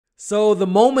So the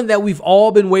moment that we've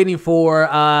all been waiting for,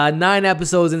 9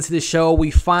 episodes into the show, we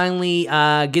finally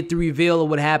get the reveal of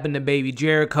what happened to baby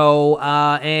Jericho.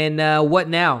 And what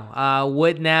now?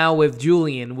 What now with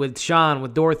Julian, with Sean,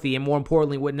 with Dorothy, and more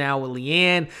importantly, what now with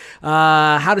Leanne?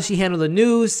 How does she handle the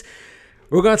news?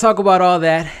 We're going to talk about all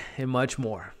that and much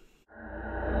more.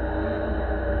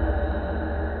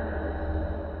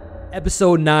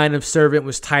 Episode 9 of Servant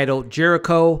was titled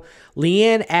Jericho.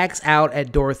 Leanne acts out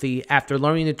at Dorothy after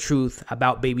learning the truth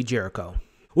about baby Jericho.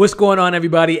 What's going on,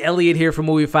 everybody? Elliot here from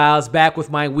Movie Files, back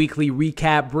with my weekly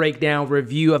recap, breakdown,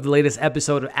 review of the latest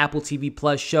episode of Apple TV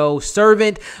Plus show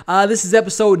Servant. This is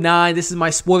episode 9. This is my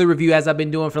spoiler review as I've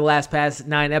been doing for the past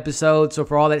 9 episodes. So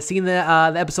for all that seen the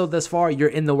episode thus far, you're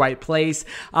in the right place.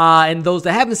 And those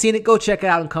that haven't seen it, go check it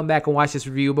out and come back and watch this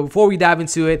review. But before we dive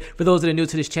into it, for those that are new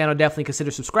to this channel, definitely consider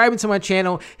subscribing to my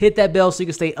channel. Hit that bell so you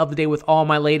can stay up to date with all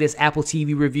my latest Apple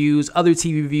TV reviews, other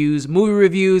TV reviews, movie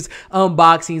reviews,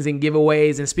 unboxings, and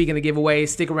giveaways. And speaking of giveaways,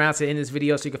 stick around to the end of this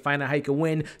video so you can find out how you can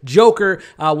win Joker,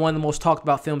 one of the most talked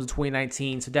about films of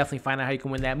 2019. So definitely find out how you can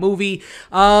win that movie.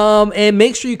 And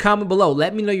make sure you comment below.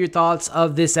 Let me know your thoughts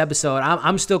of this episode.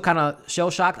 I'm still kind of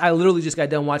shell-shocked. I literally just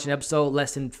got done watching an episode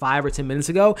less than 5 or 10 minutes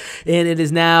ago. And it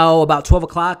is now about 12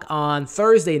 o'clock on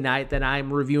Thursday night that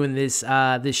I'm reviewing this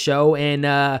show.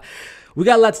 And we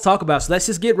got a lot to talk about, so let's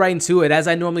just get right into it. As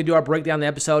I normally do, I'll break down the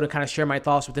episode and kind of share my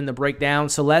thoughts within the breakdown.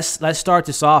 So let's start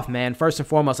this off, man. First and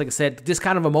foremost, like I said, just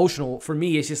kind of emotional for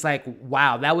me. It's just like,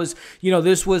 wow, that was,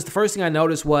 this was the first thing I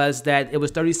noticed was that it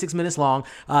was 36 minutes long.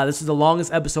 This is the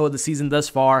longest episode of the season thus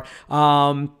far.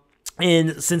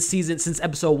 And since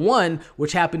episode 1,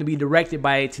 which happened to be directed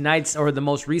by tonight's or the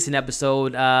most recent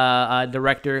episode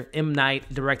director, M.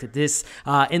 Night directed this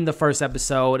in the first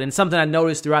episode. And something I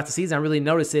noticed throughout the season, I really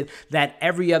noticed it, that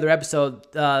every other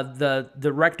episode, the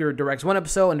director directs one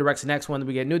episode and directs the next one.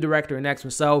 We get a new director and next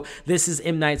one. So this is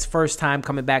M. Night's first time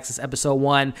coming back since episode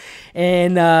 1.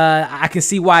 And I can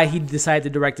see why he decided to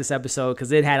direct this episode,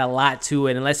 because it had a lot to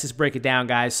it. And let's just break it down,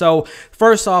 guys. So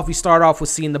first off, we start off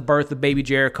with seeing the birth of baby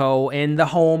Jericho in the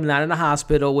home, not in the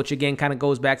hospital, which again kind of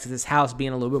goes back to this house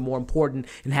being a little bit more important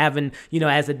and having,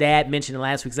 as the dad mentioned in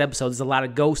last week's episode, there's a lot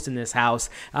of ghosts in this house,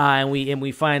 and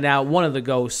we find out one of the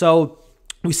ghosts. So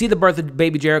we see the birth of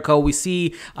baby Jericho. We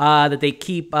see that they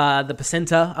keep the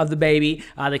placenta of the baby.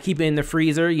 They keep it in the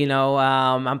freezer.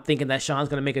 I'm thinking that Sean's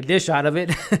going to make a dish out of it.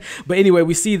 But anyway,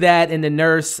 we see that, and the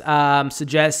nurse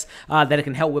suggests that it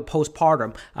can help with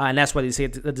postpartum. And that's why they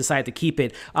decide to keep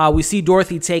it. We see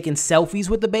Dorothy taking selfies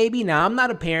with the baby. Now, I'm not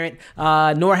a parent,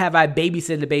 nor have I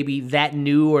babysitted a baby that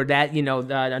new or that,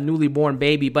 a newly born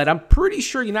baby. But I'm pretty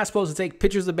sure you're not supposed to take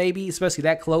pictures of the baby, especially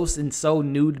that close and so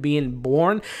new to being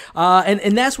born.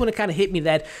 And that's when it kind of hit me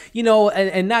that,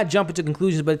 and not jump into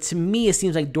conclusions, but to me, it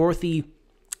seems like Dorothy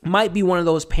might be one of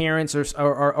those parents or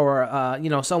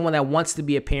someone that wants to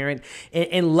be a parent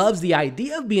and loves the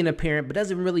idea of being a parent, but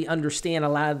doesn't really understand a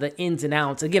lot of the ins and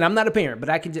outs. Again, I'm not a parent, but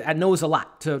I know it's a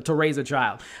lot to raise a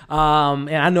child.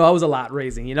 And I know I was a lot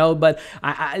raising, but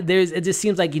it just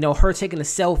seems like, her taking the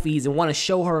selfies and want to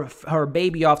show her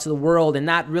baby off to the world and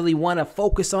not really want to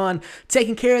focus on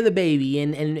taking care of the baby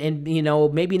and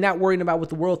maybe not worrying about what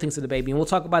the world thinks of the baby. And we'll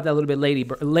talk about that a little bit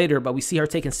later, but we see her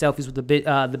taking selfies with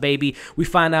the baby. We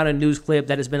find out a news clip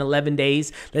that it's been 11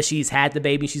 days that she's had the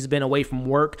baby. She's been away from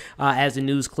work, as the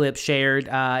news clip shared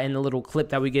in the little clip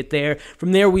that we get there.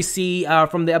 From there, we see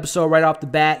from the episode right off the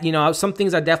bat, some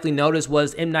things I definitely noticed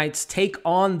was M. Night's take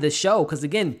on the show, because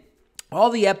again, all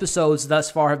the episodes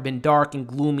thus far have been dark and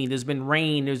gloomy. There's been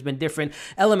rain. There's been different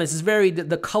elements.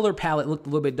 The color palette looked a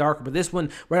little bit darker, but this one,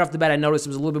 right off the bat, I noticed it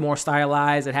was a little bit more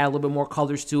stylized. It had a little bit more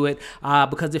colors to it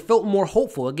because it felt more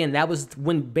hopeful. Again, that was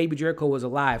when baby Jericho was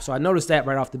alive. So I noticed that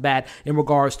right off the bat in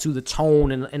regards to the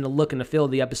tone and the look and the feel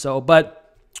of the episode. But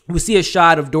we see a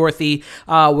shot of Dorothy,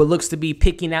 what looks to be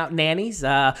picking out nannies.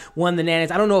 One of the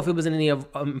nannies, I don't know if it was in any of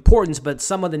importance, but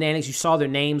some of the nannies, you saw their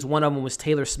names. One of them was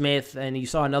Taylor Smith, and you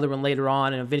saw another one later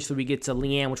on, and eventually we get to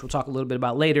Leanne, which we'll talk a little bit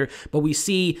about later. But we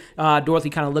see Dorothy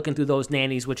kind of looking through those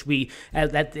nannies, which we,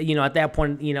 at that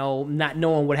point, not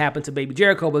knowing what happened to baby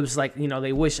Jericho, but it was like,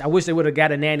 I wish they would have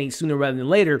got a nanny sooner rather than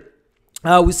later.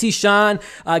 We see Sean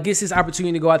gets his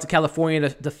opportunity to go out to California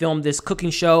to film this cooking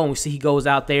show, and we see he goes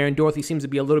out there, and Dorothy seems to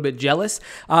be a little bit jealous.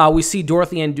 We see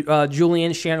Dorothy and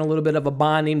Julian sharing a little bit of a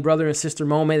bonding brother and sister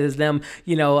moment as them,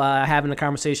 having a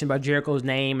conversation about Jericho's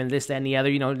name and this, that, and the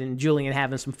other, and Julian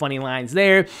having some funny lines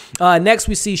there. Next,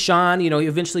 we see Sean, he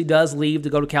eventually does leave to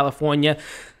go to California,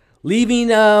 leaving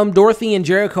Dorothy and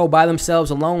Jericho by themselves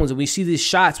alone. And we see these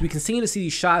shots. We continue to see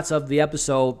these shots of the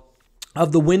episode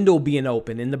of the window being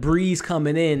open and the breeze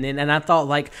coming in. And I thought,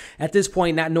 like, at this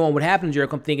point, not knowing what happened to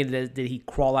Jericho, I'm thinking, did he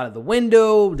crawl out of the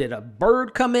window? Did a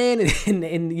bird come in?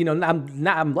 And you know,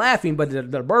 I'm laughing, but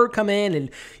did a bird come in and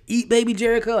eat baby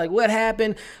Jericho? Like, what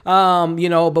happened? You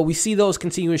know, but we see those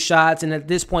continuous shots. And at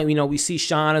this point, you know, we see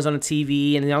Sean is on the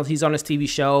TV, and, you know, he's on his TV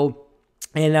show.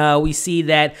 And we see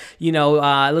that, you know,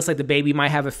 it looks like the baby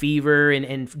might have a fever,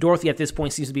 and Dorothy at this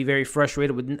point seems to be very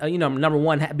frustrated with, you know, number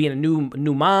one, being a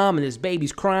new mom, and this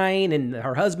baby's crying, and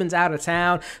her husband's out of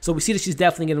town. So we see that she's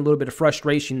definitely getting a little bit of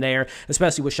frustration there,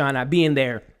 especially with Sean not being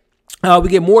there. We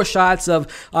get more shots of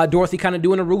Dorothy kind of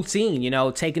doing a routine, you know,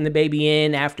 taking the baby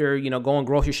in after, you know, going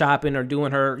grocery shopping or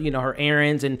doing her, you know, her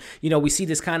errands. And, you know, we see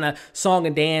this kind of song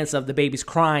and dance of the baby's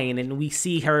crying, and we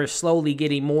see her slowly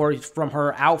getting more from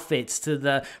her outfits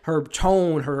to her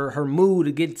tone, her mood.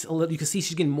 It gets a little, you can see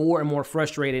she's getting more and more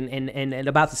frustrated and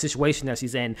about the situation that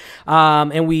she's in.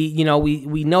 And we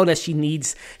know that she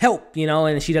needs help, you know,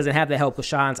 and she doesn't have the help because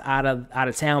Sean's out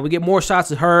of town. We get more shots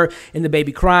of her and the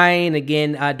baby crying.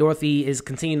 Again, Dorothy is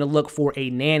continuing to look for a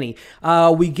nanny.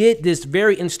 We get this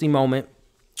very interesting moment,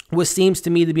 what seems to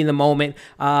me to be the moment,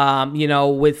 you know,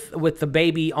 with the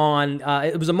baby on.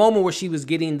 It was a moment where she was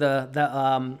getting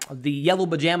the yellow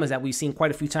pajamas that we've seen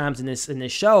quite a few times in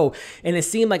this show, and it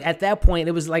seemed like at that point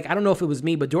it was like, I don't know if it was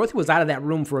me, but Dorothy was out of that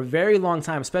room for a very long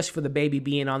time, especially for the baby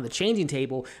being on the changing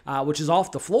table, which is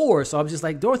off the floor. So I was just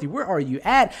like, Dorothy, where are you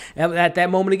at? And at that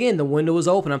moment again, the window was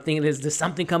open. I'm thinking, does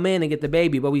something come in and get the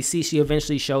baby? But we see she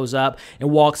eventually shows up and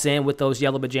walks in with those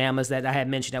yellow pajamas that I had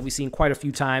mentioned that we've seen quite a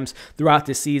few times throughout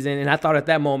this season. And I thought at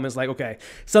that moment, it's like, okay,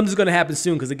 something's going to happen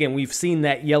soon, because again, we've seen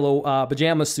that yellow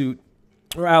pajama suit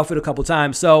or outfit a couple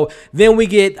times. So then we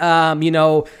get, you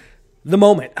know, the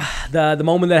moment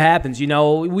that happens. You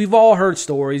know, we've all heard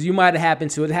stories. You might have happened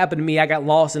to it. It happened to me. I got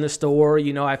lost in the store.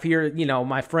 You know, I've heard, you know,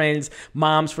 my friends'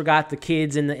 moms forgot the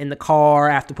kids in the car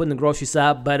after putting the groceries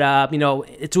up. But you know,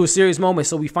 it's a serious moment.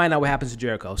 So we find out what happens to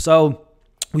Jericho. So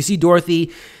we see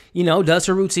Dorothy, you know, does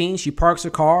her routine. She parks her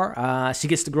car. She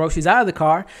gets the groceries out of the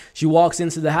car. She walks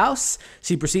into the house.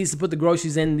 She proceeds to put the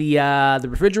groceries in the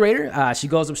refrigerator. She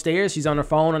goes upstairs. She's on her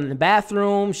phone in the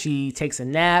bathroom. She takes a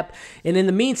nap. And in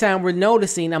the meantime, we're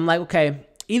noticing, I'm like, okay,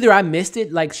 either I missed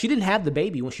it, like she didn't have the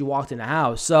baby when she walked in the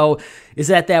house. So it's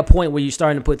at that point where you're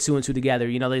starting to put two and two together.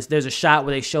 You know, there's a shot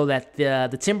where they show that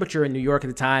the temperature in New York at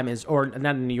the time is, or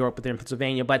not in New York, but they're in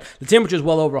Pennsylvania, but the temperature is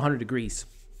well over 100 degrees.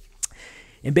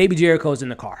 And baby Jericho's in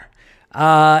the car.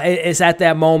 It's at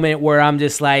that moment where I'm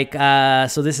just like,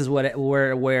 so this is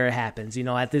where it happens. You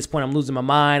know, at this point, I'm losing my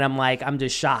mind. I'm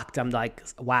just shocked. I'm like,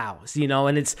 wow, you know,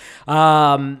 and it's,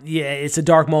 yeah, it's a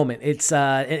dark moment. It's,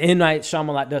 M. Night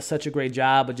Shyamalan does such a great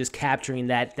job of just capturing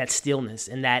that stillness,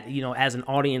 and that, you know, as an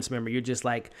audience member, you're just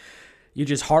like, you're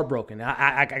just heartbroken.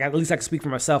 At least I can speak for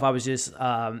myself. I was just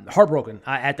heartbroken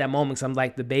at that moment, because I'm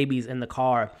like, the baby's in the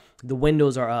car. The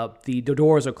windows are up. The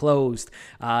doors are closed.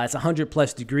 It's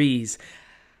 100+ degrees.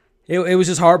 It was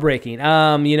just heartbreaking.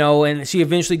 You know, and she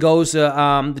eventually goes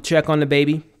to check on the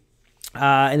baby.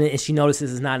 And she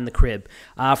notices it's not in the crib.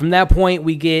 From that point,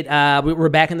 we get we're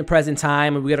back in the present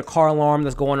time, and we get a car alarm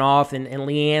that's going off, and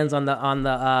Leanne's on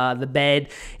the bed,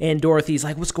 and Dorothy's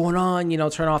like, "What's going on?" You know,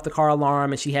 turn off the car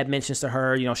alarm, and she had mentions to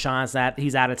her, you know, Sean's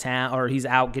he's out of town, or he's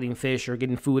out getting fish or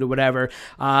getting food or whatever.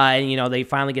 And you know, they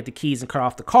finally get the keys and cut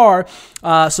off the car.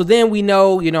 So then we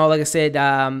know, you know, like I said,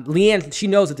 Leanne, she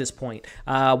knows at this point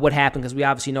what happened, because we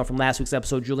obviously know from last week's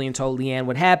episode, Julian told Leanne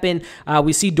what happened.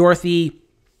 We see Dorothy,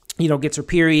 you know, gets her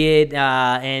period,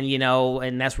 and, you know,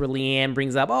 and that's where Leanne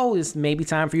brings up, oh, it's maybe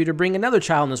time for you to bring another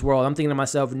child in this world. I'm thinking to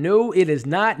myself, no, it is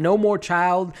not. No more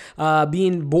child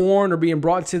being born or being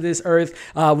brought to this earth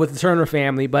with the Turner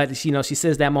family. But, you know, she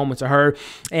says that moment to her,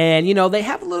 and, you know, they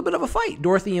have a little bit of a fight,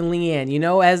 Dorothy and Leanne. You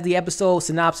know, as the episode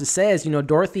synopsis says, you know,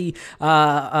 Dorothy,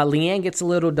 Leanne gets a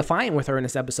little defiant with her in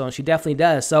this episode, and she definitely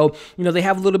does. So, you know, they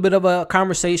have a little bit of a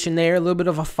conversation there, a little bit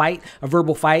of a fight, a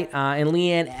verbal fight, and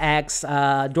Leanne asks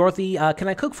Dorothy, can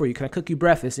I cook for you? Can I cook you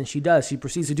breakfast? And she does. She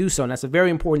proceeds to do so, and that's a very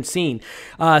important scene.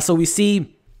 So we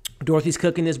see Dorothy's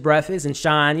cooking this breakfast, and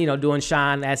Sean, you know, doing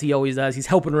Sean as he always does. He's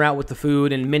helping her out with the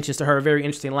food, and mentions to her a very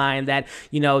interesting line that,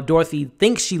 you know, Dorothy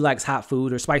thinks she likes hot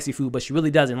food or spicy food, but she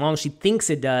really doesn't. As long as she thinks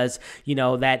it does, you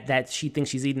know, that she thinks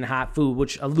she's eating hot food,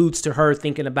 which alludes to her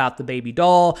thinking about the baby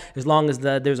doll. As long as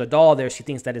there's a doll there, she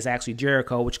thinks that it's actually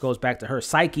Jericho, which goes back to her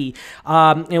psyche.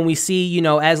 And we see, you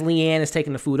know, as Leanne is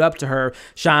taking the food up to her,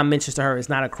 Sean mentions to her it's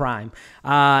not a crime.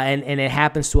 And it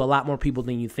happens to a lot more people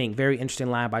than you think. Very interesting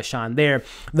line by Sean there.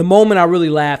 The moment I really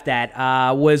laughed at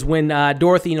was when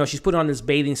Dorothy, she's put on this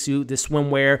bathing suit, this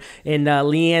swimwear, and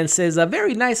Leanne says a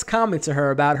very nice comment to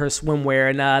her about her swimwear,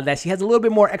 and that she has a little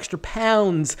bit more extra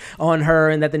pounds on her,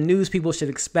 and that the news people should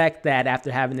expect that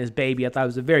after having this baby. I thought it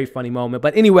was a very funny moment.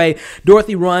 But anyway,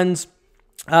 Dorothy runs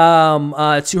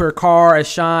to her car as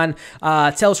Sean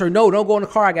tells her, no, don't go in the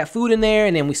car, I got food in there.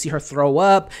 And then we see her throw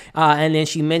up, and then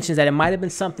she mentions that it might have been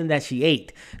something that she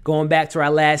ate. Going back to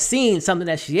our last scene, something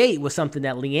that she ate was something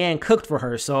that Leanne cooked for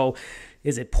her. So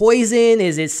is it poison?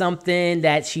 Is it something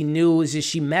that she knew? Is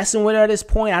she messing with her at this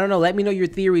point? I don't know. Let me know your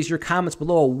theories, your comments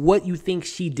below, what you think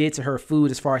she did to her food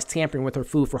as far as tampering with her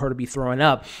food for her to be throwing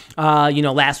up.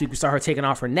 Last week we saw her taking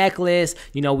off her necklace.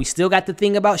 We still got the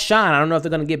thing about Sean. I don't know if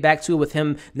they're going to get back to it with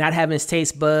him not having his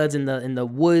taste buds and the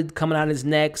wood coming out of his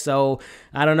neck. So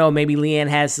I don't know. Maybe Leanne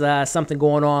has something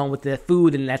going on with the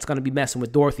food, and that's going to be messing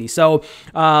with Dorothy. So,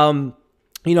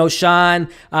 Sean,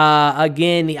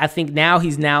 again, I think now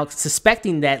he's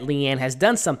suspecting that Leanne has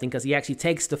done something, because he actually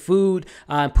takes the food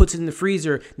and puts it in the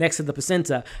freezer next to the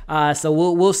placenta. So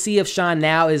we'll see if Sean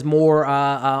now is more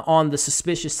on the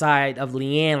suspicious side of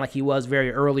Leanne, like he was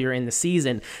very earlier in the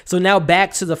season. So now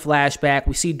back to the flashback.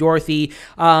 We see Dorothy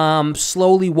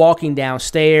slowly walking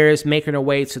downstairs, making her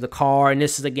way to the car. And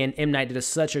this is, again, M. Night did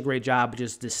such a great job of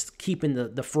just keeping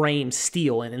the frame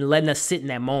still and letting us sit in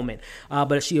that moment.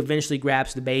 But she eventually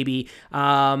grabs the baby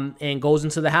and goes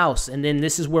into the house. And then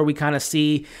this is where we kind of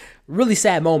see really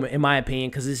sad moment, in my opinion,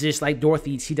 because it's just like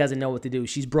Dorothy, she doesn't know what to do.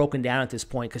 She's broken down at this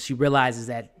point because she realizes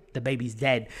that the baby's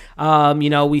dead.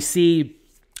 We see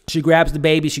she grabs the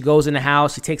baby, she goes in the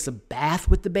house, she takes a bath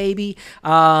with the baby.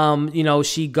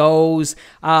 She goes,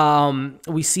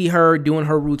 we see her doing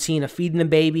her routine of feeding the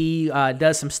baby,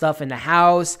 does some stuff in the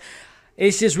house.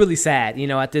 It's just really sad,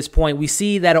 at this point. We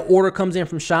see that an order comes in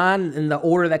from Sean, and the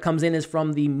order that comes in is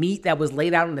from the meat that was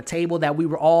laid out on the table that we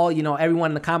were all, everyone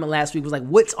in the comment last week was like,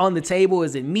 what's on the table?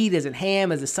 Is it meat? Is it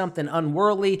ham? Is it something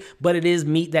unworldly? But it is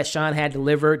meat that Sean had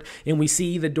delivered. And we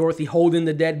see the Dorothy holding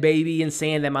the dead baby and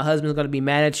saying that my husband's going to be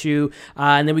mad at you.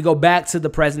 And then we go back to the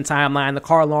present timeline. The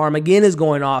car alarm again is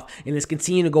going off, and it's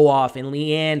continuing to go off. And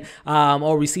Leanne,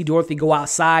 or we see Dorothy go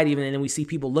outside even, and then we see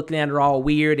people looking at her all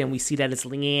weird, and we see that it's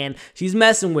Leanne. She's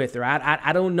messing with her.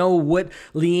 I don't know what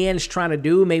Leanne's trying to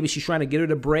do. Maybe she's trying to get her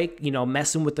to break,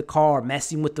 messing with the car,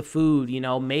 messing with the food,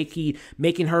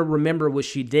 making her remember what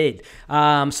she did.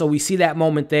 So we see that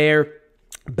moment there.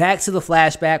 Back to the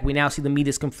flashback, we now see the meat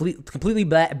is completely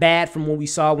bad from what we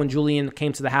saw when Julian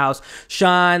came to the house.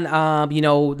 Sean,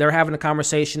 they're having a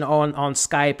conversation on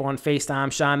Skype, on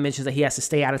FaceTime. Sean mentions that he has to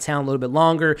stay out of town a little bit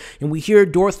longer, and we hear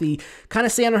Dorothy kind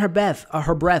of say under her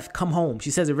breath, come home.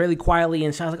 She says it really quietly,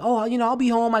 and Sean's like, oh, I'll be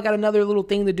home. I got another little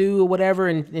thing to do or whatever,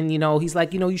 and he's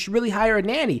like, you should really hire a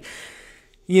nanny.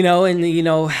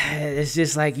 It's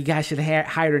just like you guys should have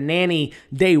hired a nanny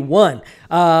day one.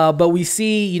 But we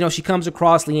see, she comes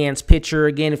across Leanne's picture.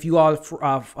 Again, if you all took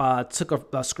a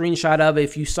screenshot of it,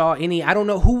 if you saw any, I don't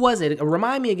know, who was it?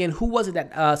 Remind me again, who was it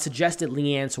that suggested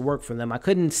Leanne to work for them? I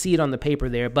couldn't see it on the paper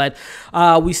there. But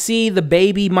we see the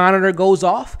baby monitor goes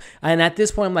off. And at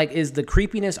this point, I'm like, is the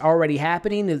creepiness already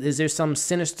happening? Is there some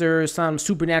sinister, some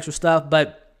supernatural stuff?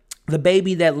 But the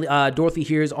baby that Dorothy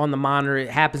hears on the monitor, it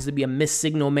happens to be a missed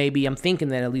signal maybe. I'm thinking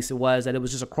that at least it was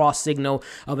just a cross signal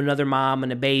of another mom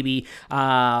and a baby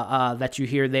that you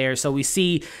hear there. So we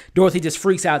see Dorothy just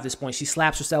freaks out at this point. She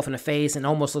slaps herself in the face and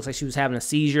almost looks like she was having a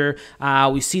seizure.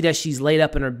 We see that she's laid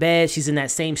up in her bed. She's in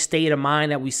that same state of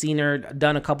mind that we've seen her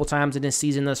done a couple times in this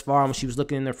season thus far, when she was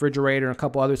looking in the refrigerator and a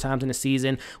couple other times in the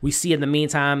season. We see in the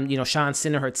meantime, Sean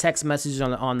sending her text messages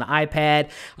on the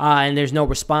iPad, and there's no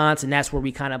response, and that's where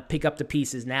we kind of pick up the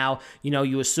pieces. Now,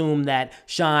 you assume that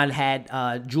Sean had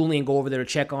Julian go over there to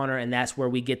check on her, and that's where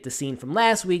we get the scene from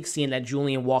last week, seeing that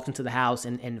Julian walked into the house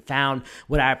and found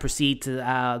what I proceed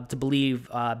to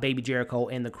believe baby Jericho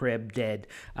in the crib dead.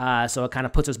 So it kind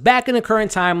of puts us back in the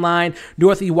current timeline.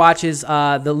 Dorothy watches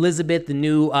the Elizabeth, the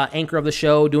new anchor of the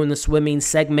show, doing the swimming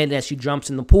segment as she jumps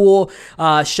in the pool.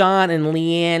 Sean and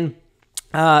Leanne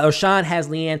Sean has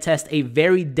Leanne test a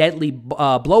very deadly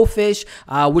blowfish,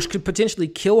 which could potentially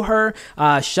kill her.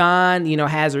 Sean,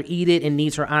 has her eat it and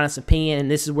needs her honest opinion,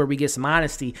 and this is where we get some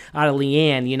honesty out of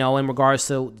Leanne, in regards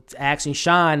to asking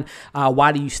Sean,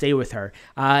 why do you stay with her?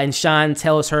 And Sean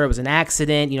tells her it was an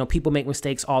accident. People make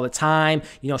mistakes all the time.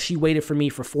 She waited for me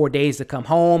for 4 days to come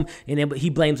home, and then he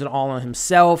blames it all on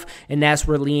himself, and that's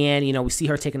where Leanne, we see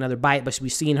her take another bite, but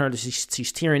we've seen her,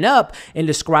 she's tearing up and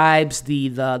describes the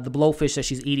blowfish that that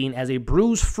she's eating as a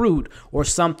bruised fruit or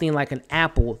something like an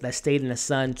apple that stayed in the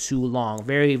sun too long.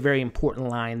 Very, very important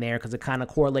line there because it kind of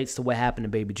correlates to what happened to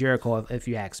baby Jericho, if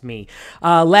you ask me.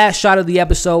 Last shot of the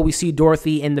episode, we see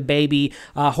Dorothy and the baby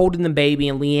holding the baby,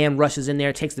 and Leanne rushes in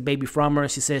there, takes the baby from her,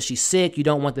 and she says she's sick. You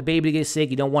don't want the baby to get sick.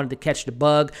 You don't want it to catch the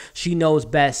bug. She knows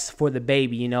best for the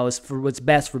baby. You know, it's for what's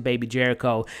best for baby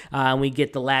Jericho. And we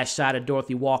get the last shot of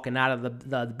Dorothy walking out of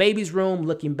the baby's room,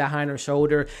 looking behind her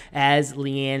shoulder as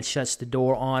Leanne shuts the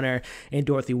door on her, and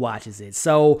Dorothy watches it.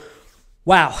 So,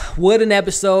 wow, what an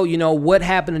episode. You know, what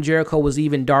happened to Jericho was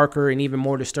even darker and even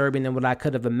more disturbing than what I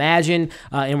could have imagined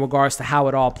in regards to how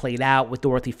it all played out with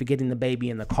Dorothy forgetting the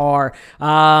baby in the car.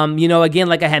 You know, again,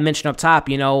 like I had mentioned up top,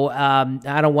 you know,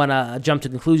 I don't want to jump to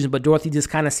conclusions, but Dorothy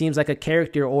just kind of seems like a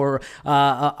character or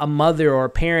a mother or a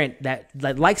parent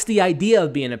that likes the idea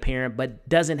of being a parent, but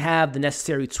doesn't have the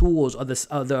necessary tools or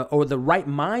the right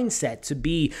mindset to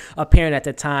be a parent at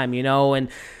the time, you know, and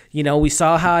you know, we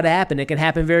saw how it happened. It can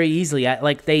happen very easily.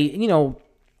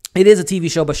 It is a TV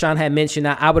show, but Sean had mentioned,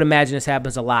 I would imagine this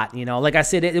happens a lot. You know, like I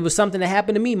said, it was something that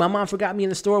happened to me. My mom forgot me in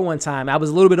the store one time. I was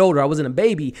a little bit older. I wasn't a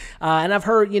baby. And I've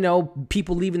heard, you know,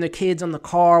 people leaving their kids on the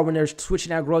car when they're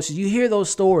switching out groceries. You hear those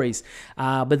stories.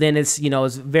 But then it's, you know,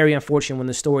 it's very unfortunate when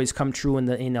the stories come true and,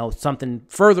 you know, something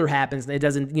further happens. It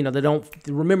doesn't, you know, they don't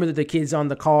remember that the kid's on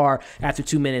the car after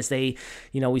 2 minutes. They,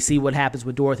 you know, we see what happens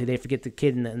with Dorothy. They forget the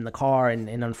kid in the car. And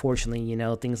unfortunately, you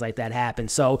know, things like that happen.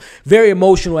 So very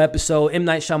emotional episode. M.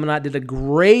 Night Shyamalan did a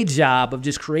great job of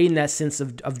just creating that sense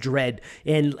of dread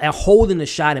and holding the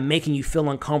shot and making you feel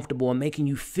uncomfortable and making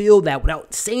you feel that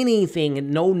without saying anything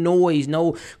and no noise,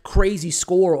 no crazy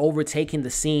score overtaking the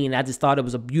scene. I just thought it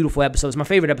was a beautiful episode. It's my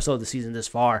favorite episode of the season this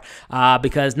far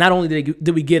because not only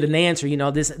did we get an answer, you know,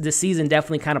 this season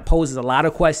definitely kind of poses a lot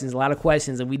of questions,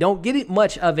 and we don't get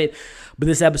much of it, but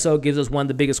this episode gives us one of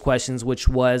the biggest questions, which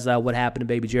was what happened to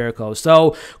baby Jericho.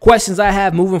 So questions I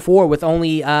have moving forward with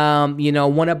only, you know,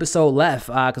 one episode left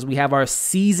because we have our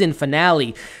season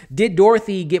finale. Did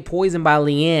Dorothy get poisoned by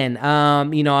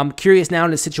Leanne? You know, I'm curious now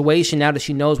in the situation, now that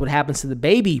she knows what happens to the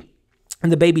baby.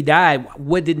 And the baby died.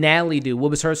 What did Natalie do? What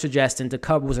was her suggestion to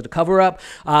cover? Was it a cover up?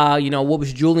 You know, what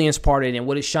was Julian's part in it?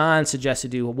 What did Sean suggest to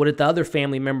do? What did the other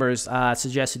family members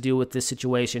suggest to do with this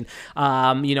situation?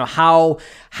 You know,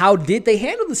 how did they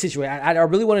handle the situation? I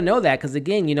really want to know that because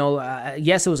again, you know,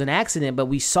 yes, it was an accident, but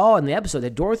we saw in the episode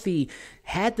that Dorothy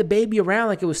had the baby around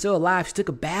like it was still alive. She took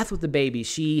a bath with the baby.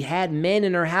 She had men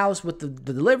in her house with the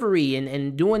delivery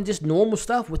and doing just normal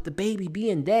stuff with the baby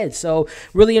being dead. So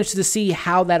really interested to see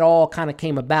how that all kind of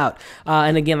came about.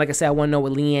 And again, like I said, I want to know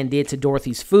what Leanne did to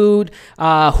Dorothy's food.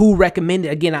 Who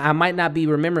recommended, again, I might not be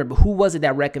remembering, but who was it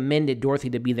that recommended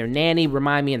Dorothy to be their nanny?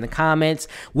 Remind me in the comments.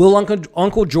 Will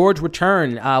Uncle George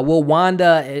return? Will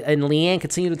Wanda and Leanne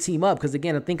continue to team up? Because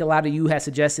again, I think a lot of you had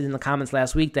suggested in the comments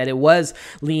last week that it was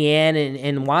Leanne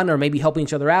and Wanda are maybe helping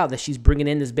each other out, that she's bringing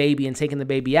in this baby and taking the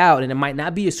baby out, and it might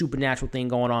not be a supernatural thing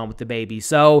going on with the baby.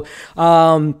 So,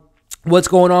 what's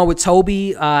going on with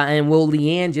Toby, and will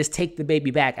Leanne just take the baby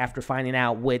back after finding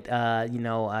out what, you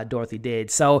know, Dorothy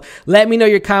did? So let me know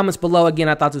your comments below. Again,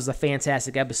 I thought this was a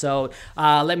fantastic episode.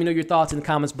 Let me know your thoughts in the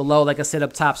comments below. Like I said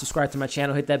up top, subscribe to my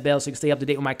channel, hit that bell so you can stay up to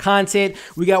date with my content.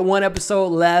 We got one episode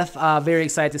left. Very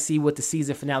excited to see what the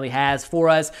season finale has for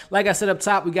us. Like I said up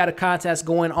top, we got a contest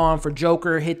going on for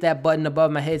Joker. Hit that button above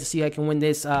my head to see if I can win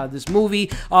this movie.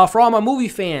 For all my movie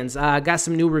fans, I got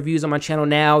some new reviews on my channel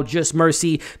now. Just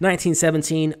Mercy,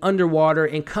 1917, Underwater,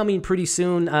 and coming pretty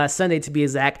soon, Sunday to be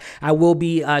exact, I will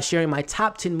be sharing my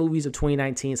top 10 movies of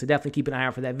 2019, so definitely keep an eye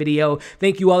out for that video.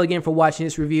 Thank you all again for watching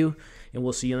this review, and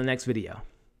we'll see you in the next video.